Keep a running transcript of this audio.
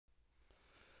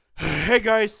Hey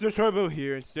guys, JusJarBo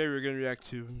here, and today we're going to react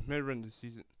to Medrunner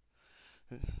season.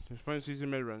 The final season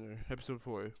Medrunner, episode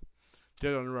 4,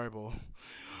 Dead on Arrival.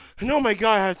 And oh my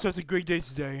god, I had such a great day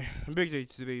today. A big day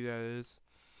today, that is.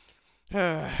 Me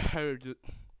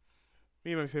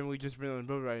and my family just went on a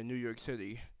boat ride in New York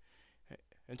City,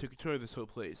 and took a tour of this whole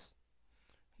place.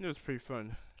 And it was pretty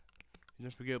fun, and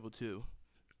unforgettable too.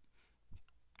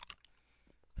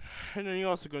 And then you're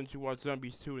also going to watch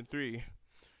Zombies 2 and 3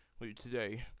 later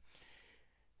today.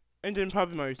 And then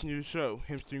probably my new show,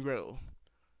 Hamster and Gretel.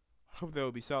 I hope that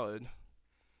will be solid.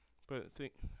 But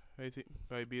but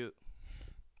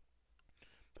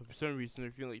for some reason I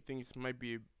feel like things might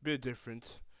be a bit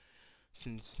different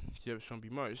since the episode will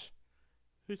be March.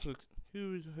 Who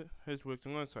has worked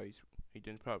alongside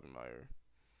Agent Poppelmeyer?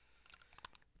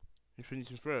 And Phineas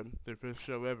and Ferb, their first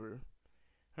show ever.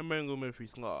 And Milo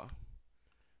Murphy's Law.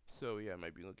 So yeah, I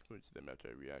might be looking forward to them after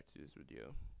I react to this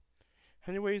video.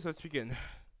 Anyways, let's begin.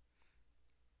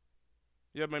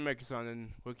 Yep, my mic is on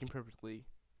and working perfectly.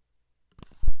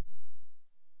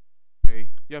 Okay,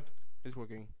 yep, it's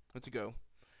working. Let's go.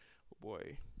 Oh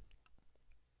boy.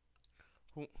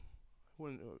 I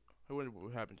wonder what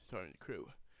would happen to Tara and the crew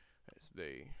as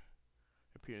they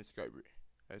appear in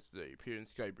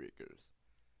Skybreakers.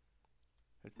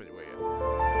 That's pretty way out.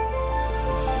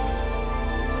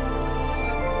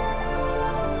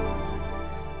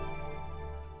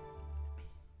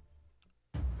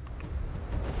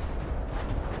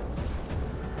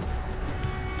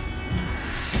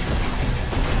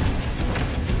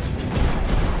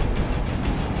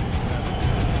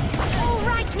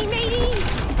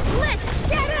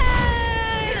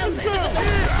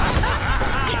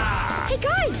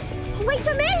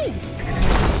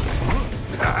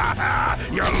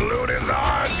 Your loot is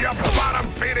ours, you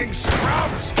bottom-feeding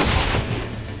scrubs!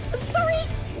 Sorry,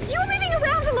 you were moving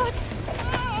around a lot.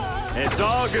 It's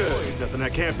all good. Nothing I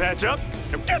can't patch up.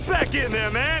 Now get back in there,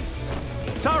 man!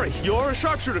 Tari, you're a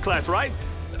sharpshooter class, right?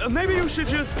 Maybe you should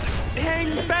just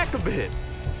hang back a bit.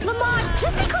 Lamont,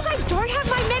 just because I don't have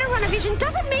my Medrunner vision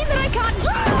doesn't mean that I can't...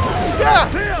 Yeah!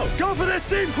 Theo, go for that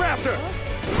steam crafter!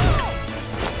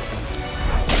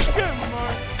 Good,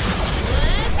 Lamont.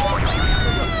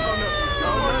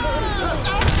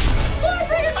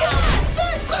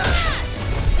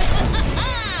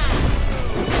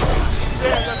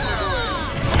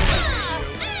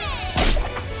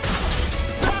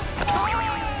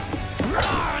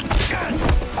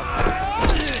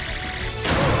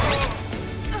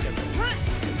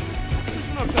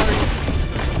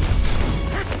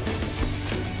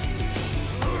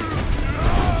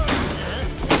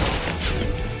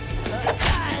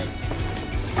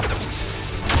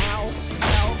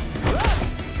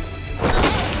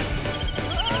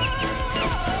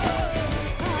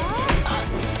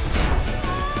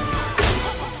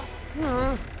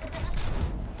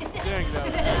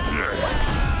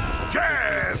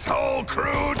 Yes, whole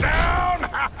crew down!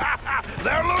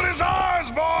 Their loot is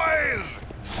ours, boys!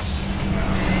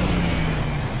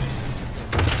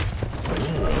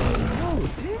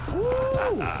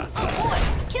 Oh boy,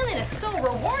 killing is so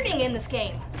rewarding in this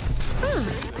game.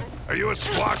 Are you a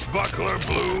swashbuckler,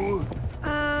 Blue?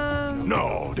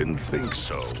 No, didn't think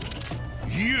so.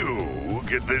 You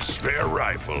get this spare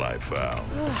rifle I found.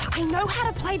 I know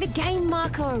how to play the game,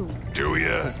 Marco. Do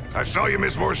ya? I saw you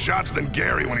miss more shots than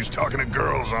Gary when he's talking to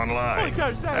girls online. Oh my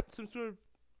god, is that some sort of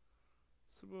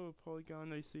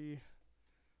polygon I see?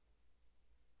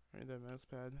 Right, that mouse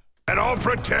pad. And don't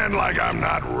pretend like I'm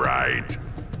not right.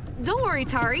 Don't worry,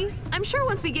 Tari. I'm sure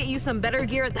once we get you some better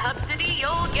gear at the Hub City,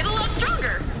 you'll get a lot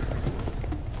stronger.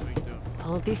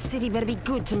 Oh, this city better be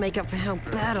good to make up for how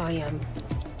bad I am.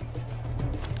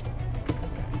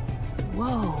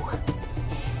 Whoa.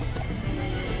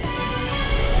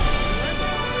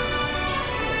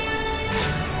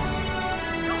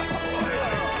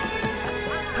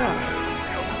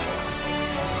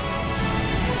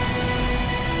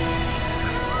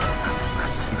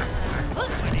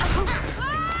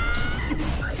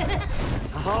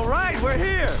 All right, we're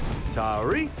here.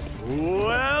 Tari,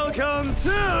 welcome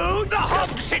to The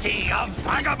Hub City of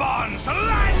Vagabonds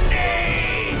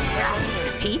Landing!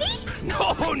 Petey?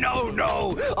 No.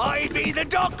 I be the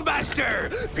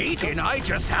Dockmaster. Pete and I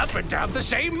just happen to have the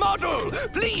same model.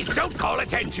 Please don't call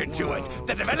attention to it.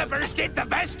 The developers did the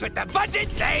best with the budget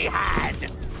they had.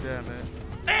 Damn it.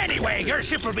 Anyway, your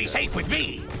ship will be safe with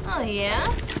me. Oh yeah?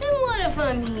 And what if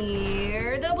I'm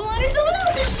here to plunder someone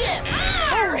else's ship?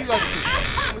 Oh, you got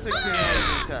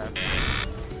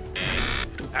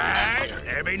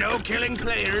There be no killing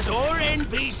players or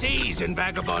NPCs in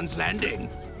Vagabond's Landing.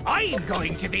 I'm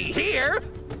going to be here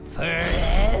forever.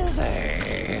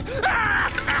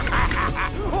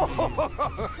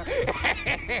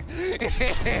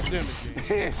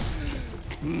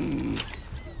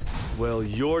 Well,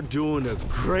 you're doing a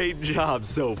great job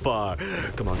so far.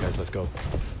 Come on, guys, let's go.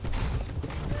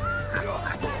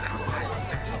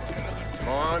 Come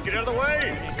on, get out of the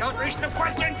way! You can't reach the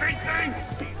question, PC!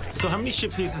 So how many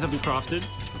ship pieces have we crafted?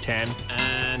 10.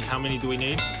 And how many do we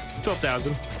need?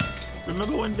 12,000.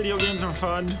 Remember when video games were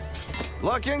fun?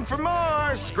 Looking for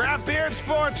more! Scrapbeard's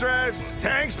Fortress!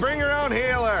 Tanks bring your own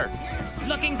healer!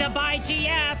 Looking to buy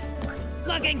GF!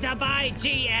 Looking to buy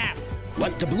GF!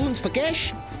 Want doubloons for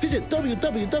cash? Visit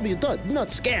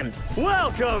www.notscammed.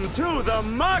 Welcome to the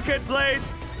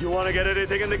marketplace! You want to get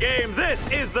anything in the game, this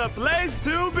is the place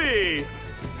to be!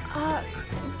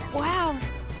 Wow.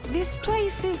 This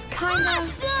place is kind of...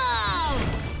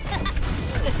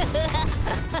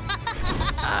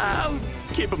 Awesome!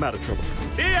 Keep them out of trouble.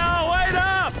 Yo, wait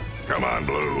up! Come on,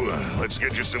 Blue. Let's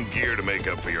get you some gear to make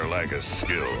up for your lack of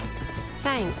skill.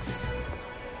 Thanks.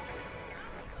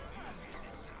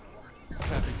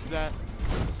 Traffic to that.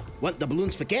 Want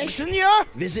doubloons for cash? Virginia!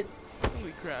 Visit...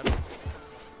 Holy crap.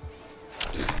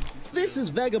 This is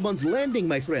Vagabond's Landing,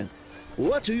 my friend.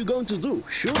 What are you going to do?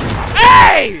 Shoot?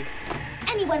 Hey!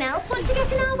 Anyone else want to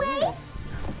get in our way?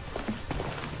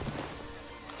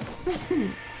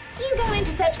 You go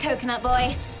intercept Coconut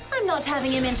Boy. I'm not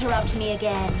having him interrupt me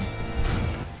again.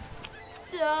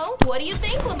 So, what do you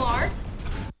think, Lamar?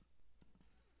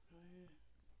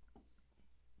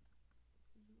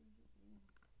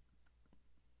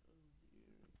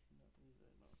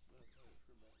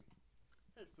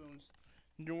 Headphones.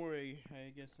 Don't worry, I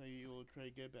guess I will try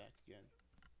to get back again.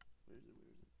 Where is it?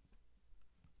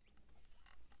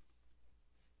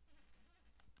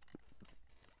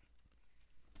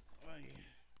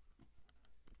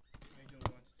 I don't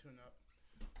want to turn up.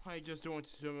 I just don't want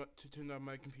to turn up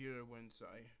my computer once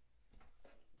I...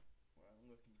 Well, I'm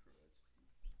looking for it.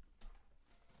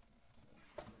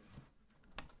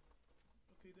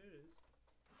 Okay, there it is.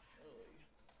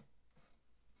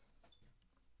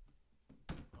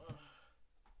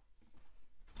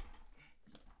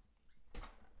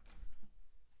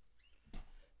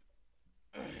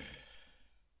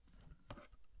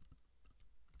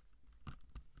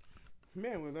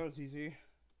 Man, well, that was easy.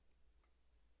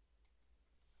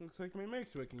 Looks like my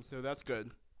mic's working, so that's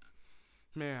good.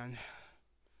 Man,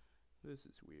 this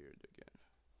is weird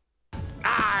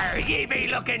again. Ye be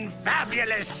looking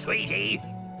fabulous, sweetie!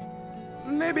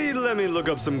 Maybe let me look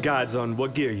up some guides on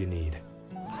what gear you need.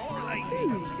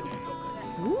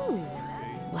 Ooh.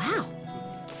 Wow.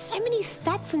 So many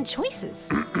stats and choices.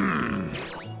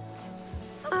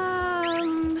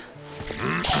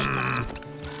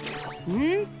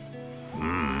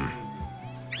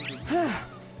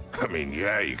 I mean,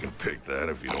 yeah, you can pick that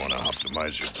if you don't want to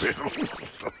optimize your build.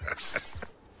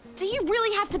 Do you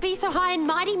really have to be so high and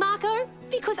mighty, Marco?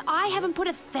 Because I haven't put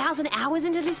 1,000 hours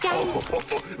into this game.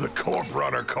 The Corp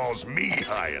Runner calls me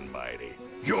high and mighty.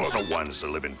 You're the ones that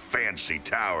live in fancy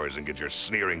towers and get your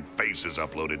sneering faces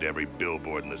uploaded to every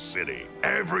billboard in the city.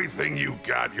 Everything you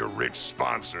got, your rich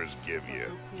sponsors give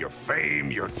you. Your fame,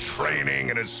 your training,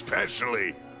 and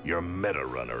especially your Meta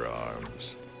Runner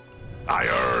arms. I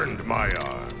earned my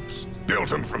arms. Built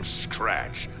them from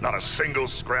scratch. Not a single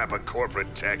scrap of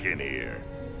corporate tech in here.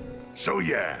 So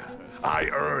yeah, I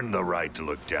earned the right to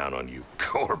look down on you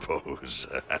corpos.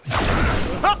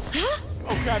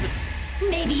 Oh god,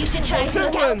 Maybe you should try to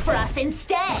look out for us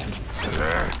instead.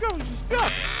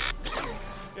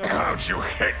 Don't you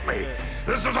hit me?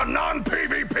 This is a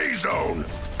non-PvP zone.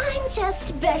 I'm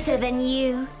just better than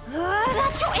you.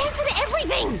 That's your answer to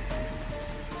everything!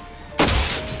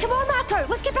 Come on, Marco,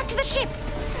 let's get back to the ship!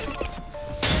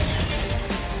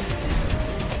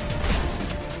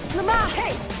 Lamar,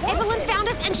 hey! Evelyn found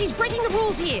us and she's breaking the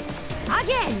rules here.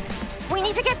 Again! We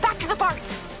need to get back to the boat.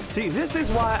 See, this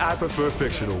is why I prefer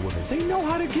fictional women. They know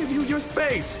how to give you your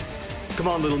space. Come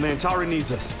on, little man, Tari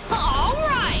needs us. All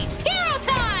right, hero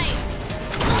time!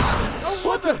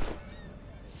 what the?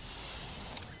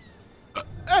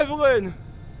 Evelyn!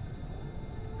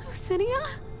 Lucinia?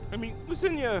 I mean,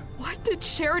 Lucinia! What did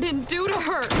Sheridan do to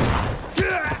her?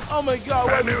 Oh my god,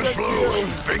 Bad what news, did Blue. you?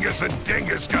 Bingus and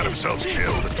Dingus got themselves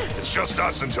killed. It's just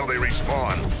us until they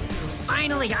respawn.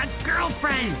 Finally, a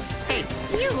girlfriend! Hey,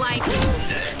 You like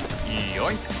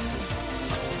Yoink.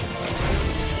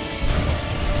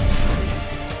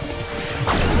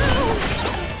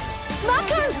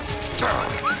 Marco!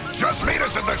 Just meet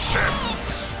us at the ship.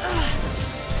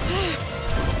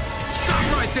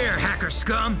 stop right there, hacker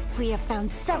scum! We have found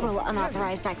several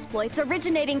unauthorized exploits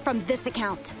originating from this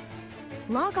account.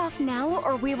 Log off now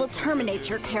or we will terminate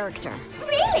your character.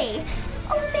 Really?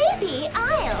 Or maybe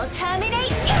I'll terminate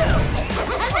you!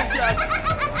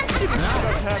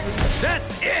 That's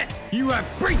it! You have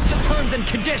breached the terms and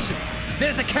conditions!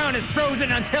 This account is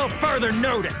frozen until further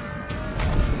notice!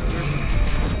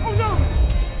 Oh no!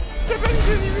 The thing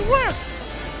didn't even work!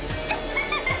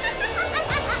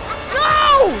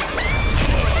 No!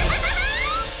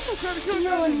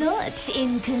 You're not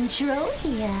in control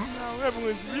here. No,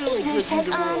 everyone's really Ego listening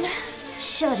check to on me.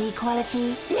 shoddy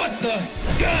quality. What the?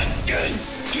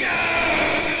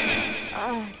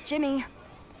 Jimmy.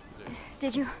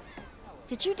 Did you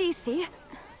DC?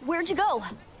 Where'd you go?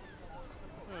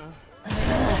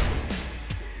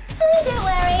 Oh, don't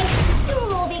worry.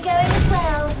 You'll all be going as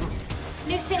well.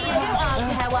 Lucinia, go after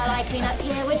her while I clean up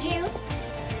here, would you?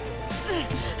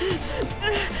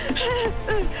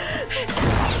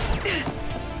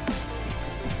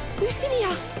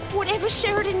 Lucinia, whatever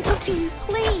Sheridan did to you,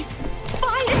 please,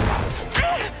 fight us!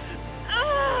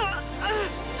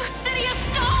 Lucinia,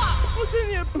 stop!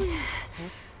 Lucinia, please.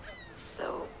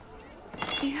 So...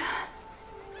 yeah.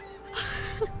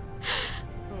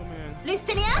 Oh man.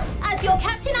 Lucinia, as your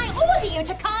captain, I order you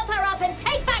to carve her up and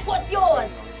take back what's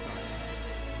yours!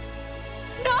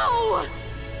 No!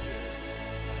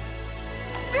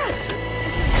 Good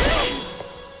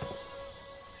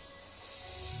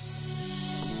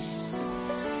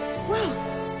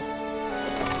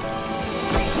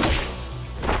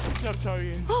job,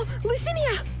 Tari. Oh,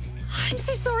 Lucinia! I'm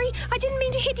so sorry. I didn't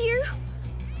mean to hit you.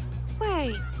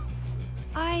 Wait.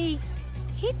 I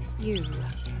hit you.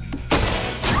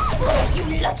 Oh,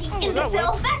 you lucky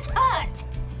imbecile! That hurt!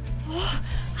 Oh,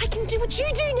 I can do what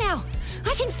you do now.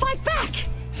 I can fight back.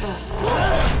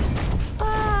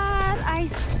 But I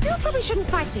still probably shouldn't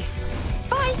fight this.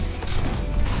 Bye.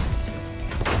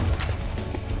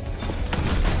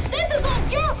 This is all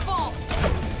your fault!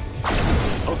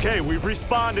 Okay, we've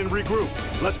respawned and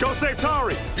regrouped. Let's go save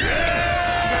Tari!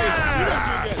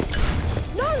 Yeah!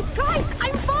 No, guys,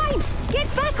 I'm fine. Get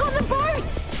back on the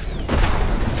boat.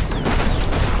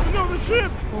 No, the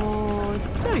ship! Or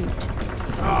don't.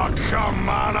 Oh, come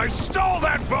on! I stole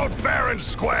that boat fair and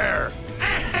square!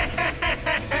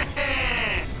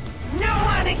 No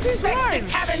one expects the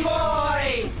cabin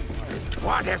boy!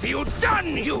 What have you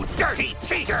done, you dirty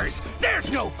cheaters?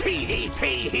 There's no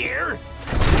PvP here!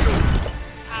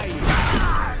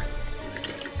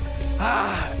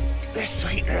 Ah, the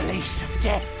sweet release of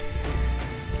death.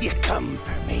 You come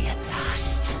for me at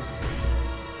last.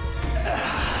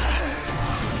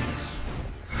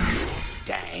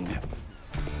 Dang.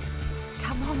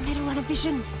 Come on, Meta Runner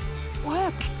Vision.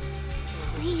 Work.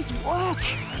 Please work.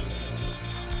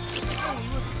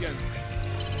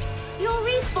 Your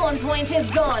respawn point is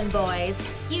gone, boys.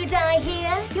 You die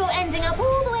here, you're ending up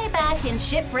all the way back in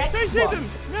Shipwreck Swamp.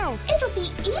 No. It'll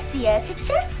be easier to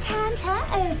just hand her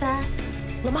over.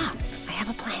 Lamar, I have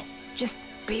a plan. Just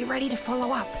be ready to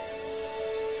follow up.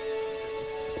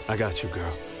 I got you,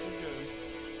 girl.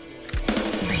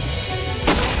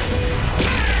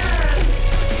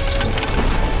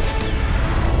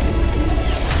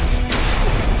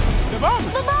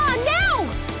 Lamar, now!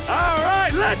 All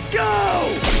right, let's go!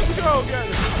 Let's go,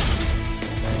 guys.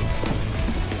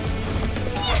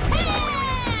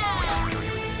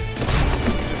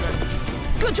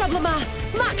 Good job, Lamar.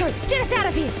 Marco, get us out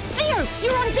of here. Theo,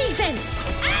 you're on defense.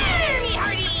 Army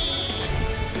hardy!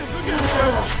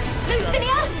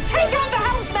 Lucinia, take on the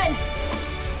helmsman!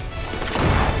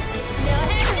 No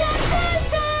headshots this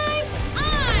time! I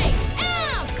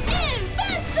am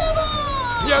invincible!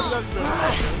 Yeah, that's good.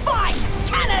 Fine!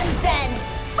 Cannons then!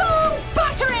 Full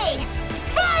battery!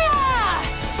 Fire!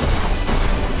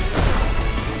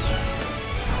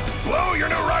 Blow your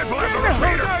new rifle as a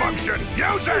repeater function!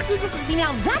 Use it! See,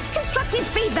 now that's constructive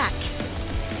feedback.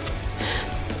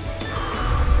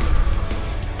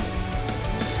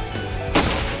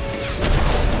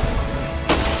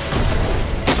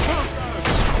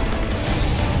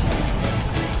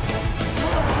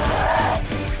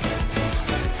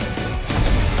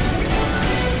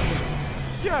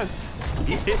 Yes!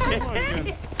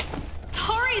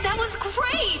 Tari, that was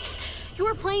great! You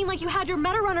were playing like you had your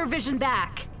Meta Runner vision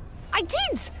back. I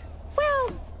did!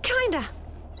 Well, kinda.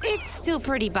 It's still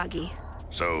pretty buggy.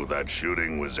 So that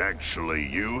shooting was actually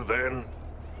you, then?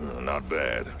 Not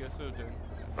bad. Guess so, then.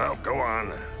 Well, go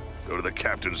on. Go to the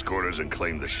captain's quarters and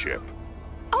claim the ship.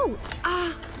 Oh,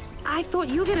 I thought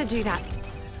you were gonna do that.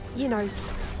 You know,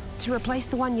 to replace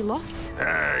the one you lost.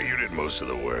 Ah, you did most of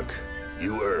the work.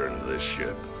 You earned this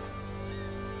ship.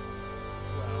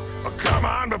 Oh, come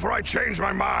on before I change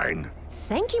my mind!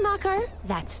 Thank you, Marco.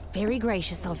 That's very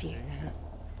gracious of you.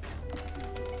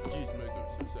 Jeez,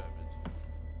 Marco's so savage.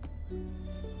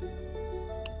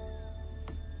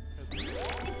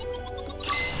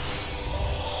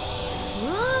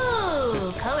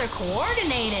 Ooh, color they're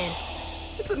coordinated.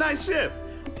 It's a nice ship.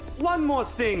 One more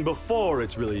thing before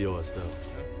it's really yours, though.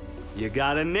 You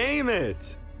gotta name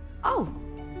it. Oh,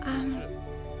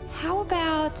 how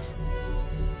about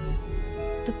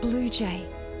the Blue Jay?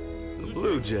 The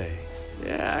Blue Jay.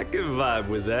 Yeah, I can vibe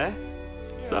with that.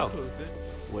 Yeah, So,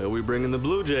 where are we bringing the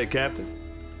Blue Jay, Captain?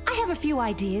 I have a few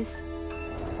ideas.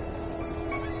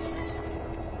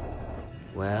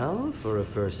 Well, for a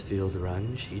first field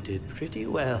run, she did pretty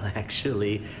well,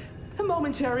 actually. A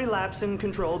momentary lapse in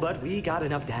control, but we got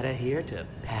enough data here to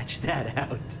patch that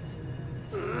out.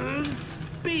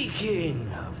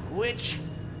 Speaking of which,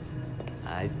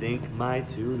 I think my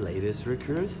two latest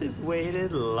recruits have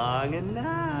waited long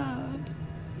enough.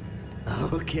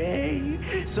 Okay,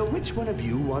 so which one of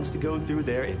you wants to go through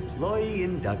their employee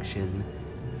induction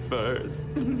first?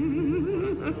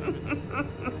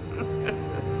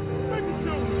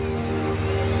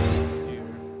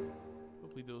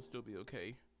 Hopefully they'll still be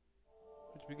okay.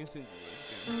 Let's begin singing.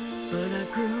 But I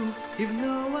grew, even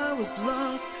though I was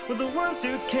lost, with the ones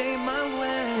who came my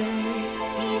way.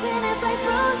 Even if I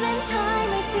froze in time,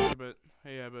 it's But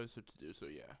hey, I have other stuff to do, so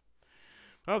yeah.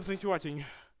 Well, thanks for watching.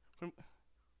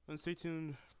 And stay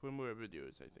tuned for more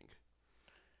videos, I think.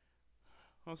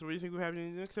 Also, what do you think will happen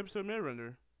in the next episode of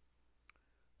Netrunner?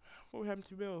 What will happen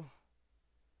to Bill?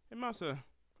 And Masa?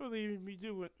 What will they even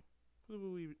do? What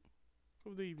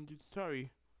will they even do to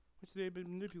Tari? Which they have been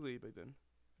manipulated by then.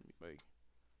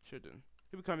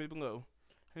 Leave a comment below.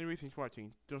 Anyway, thanks for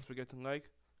watching. Don't forget to like,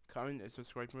 comment, and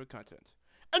subscribe for more content.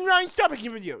 And Ryan, stop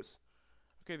making videos!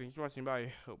 Okay, thanks for watching.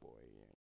 Bye. Oh boy.